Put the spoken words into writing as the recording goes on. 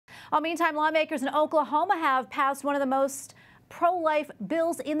Well, meantime, lawmakers in Oklahoma have passed one of the most pro-life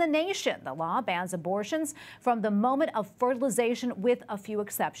bills in the nation. The law bans abortions from the moment of fertilization with a few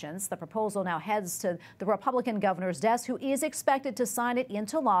exceptions. The proposal now heads to the Republican governor's desk, who is expected to sign it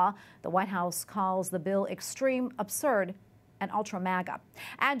into law. The White House calls the bill extreme, absurd, and ultra MAGA.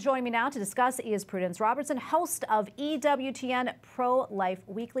 And joining me now to discuss is Prudence Robertson, host of EWTN Pro-Life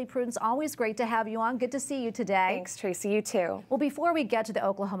Weekly. Prudence, always great to have you on. Good to see you today. Thanks, Tracy. You too. Well, before we get to the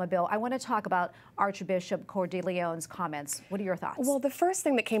Oklahoma bill, I want to talk about Archbishop Cordileone's comments. What are your thoughts? Well, the first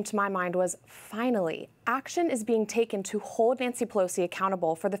thing that came to my mind was, finally, action is being taken to hold Nancy Pelosi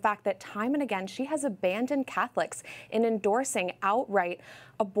accountable for the fact that time and again she has abandoned Catholics in endorsing outright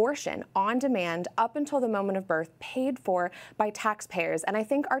abortion on demand up until the moment of birth, paid for by taxpayers. And I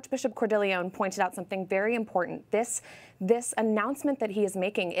think Archbishop Cordileone pointed out something very important. This announcement that he is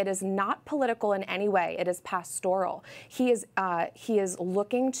making, it is not political in any way. It is pastoral. He is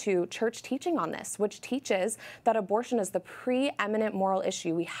looking to church teaching on this, which teaches that abortion is the preeminent moral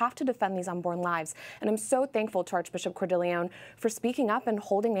issue. We have to defend these unborn lives. And I'm so thankful to Archbishop Cordileone for speaking up and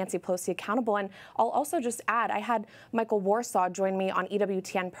holding Nancy Pelosi accountable. And I'll also just add, I had Michael Warsaw join me on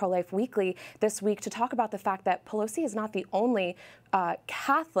EWTN Pro-Life Weekly this week to talk about the fact that Pelosi is not the only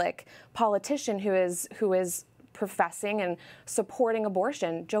Catholic politician who is professing and supporting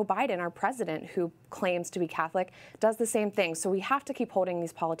abortion. Joe Biden, our president, who claims to be Catholic, does the same thing. So we have to keep holding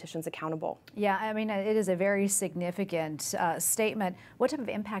these politicians accountable. Yeah, I mean, it is a very significant statement. What type of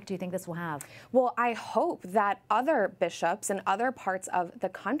impact do you think this will have? Well, I hope that other bishops in other parts of the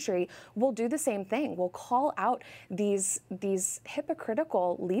country will do the same thing. Will call out these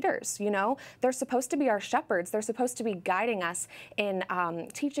hypocritical leaders. You know, they're supposed to be our shepherds. They're supposed to be guiding us in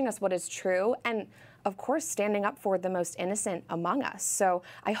teaching us what is true, and of course, standing up for the most innocent among us. So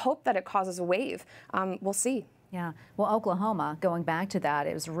I hope that it causes a wave. We'll see. Yeah. Well, Oklahoma, going back to that,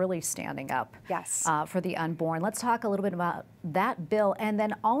 is really standing up for the unborn. Let's talk a little bit about that bill and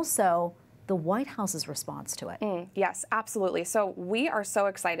then also the White House's response to it. Yes, absolutely. So we are so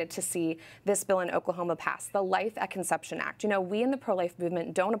excited to see this bill in Oklahoma pass, the Life at Conception Act. You know, we in the pro-life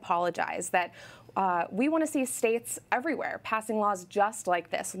movement don't apologize that we want to see states everywhere passing laws just like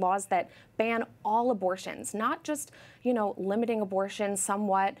this, laws that ban all abortions, not just, you know, limiting abortion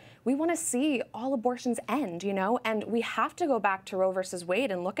somewhat. We want to see all abortions end, you know, and we have to go back to Roe versus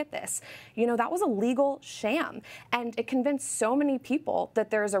Wade and look at this. You know, that was a legal sham, and it convinced so many people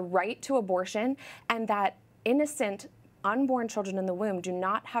that there's a right to abortion and that innocent unborn children in the womb do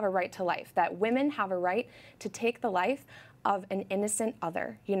not have a right to life, that women have a right to take the life of an innocent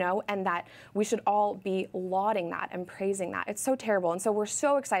other, you know, and that we should all be lauding that and praising that. It's so terrible. And so we're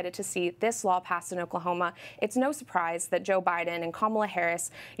so excited to see this law passed in Oklahoma. It's no surprise that Joe Biden and Kamala Harris,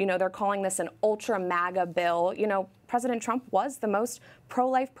 you know, they're calling this an ultra MAGA bill. You know, President Trump was the most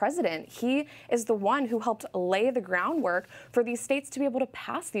pro-life president. He is the one who helped lay the groundwork for these states to be able to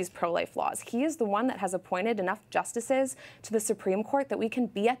pass these pro-life laws. He is the one that has appointed enough justices to the Supreme Court that we can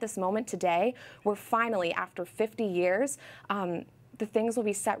be at this moment today where finally, after 50 years, the things will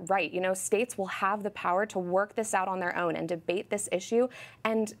be set right. You know, states will have the power to work this out on their own and debate this issue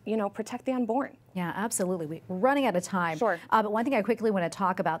and, you know, protect the unborn. Yeah, absolutely. We're running out of time. Sure. But one thing I quickly want to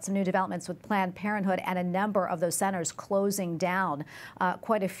talk about, some new developments with Planned Parenthood and a number of those centers closing down,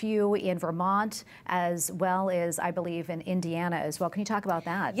 quite a few in Vermont as well as, I believe, in Indiana as well. Can you talk about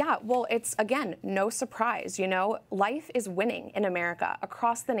that? Yeah, well, it's, again, no surprise. You know, life is winning in America,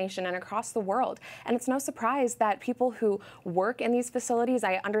 across the nation and across the world. And it's no surprise that people who work in these facilities,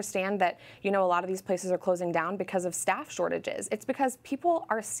 I understand that, you know, a lot of these places are closing down because of staff shortages. It's because people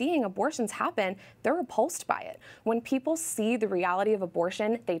are seeing abortions happen. They're repulsed by it. When people see the reality of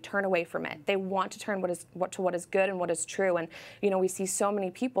abortion, they turn away from it. They want to turn to what is good and what is true. And, you know, we see so many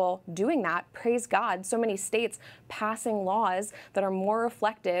people doing that. Praise God. So many states passing laws that are more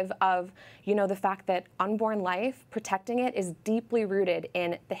reflective of, you know, the fact that unborn life, protecting it, is deeply rooted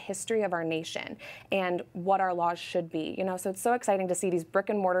in the history of our nation and what our laws should be. You know, so it's so exciting to see these brick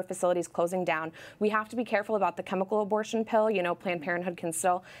and mortar facilities closing down. We have to be careful about the chemical abortion pill. You know, Planned Parenthood can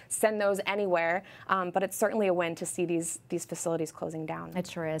still send those anywhere. But it's certainly a win to see these facilities closing down. It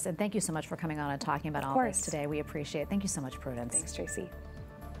sure is. And thank you so much for coming on and talking about all this today. We appreciate it. Thank you so much, Prudence. Thanks, Tracy.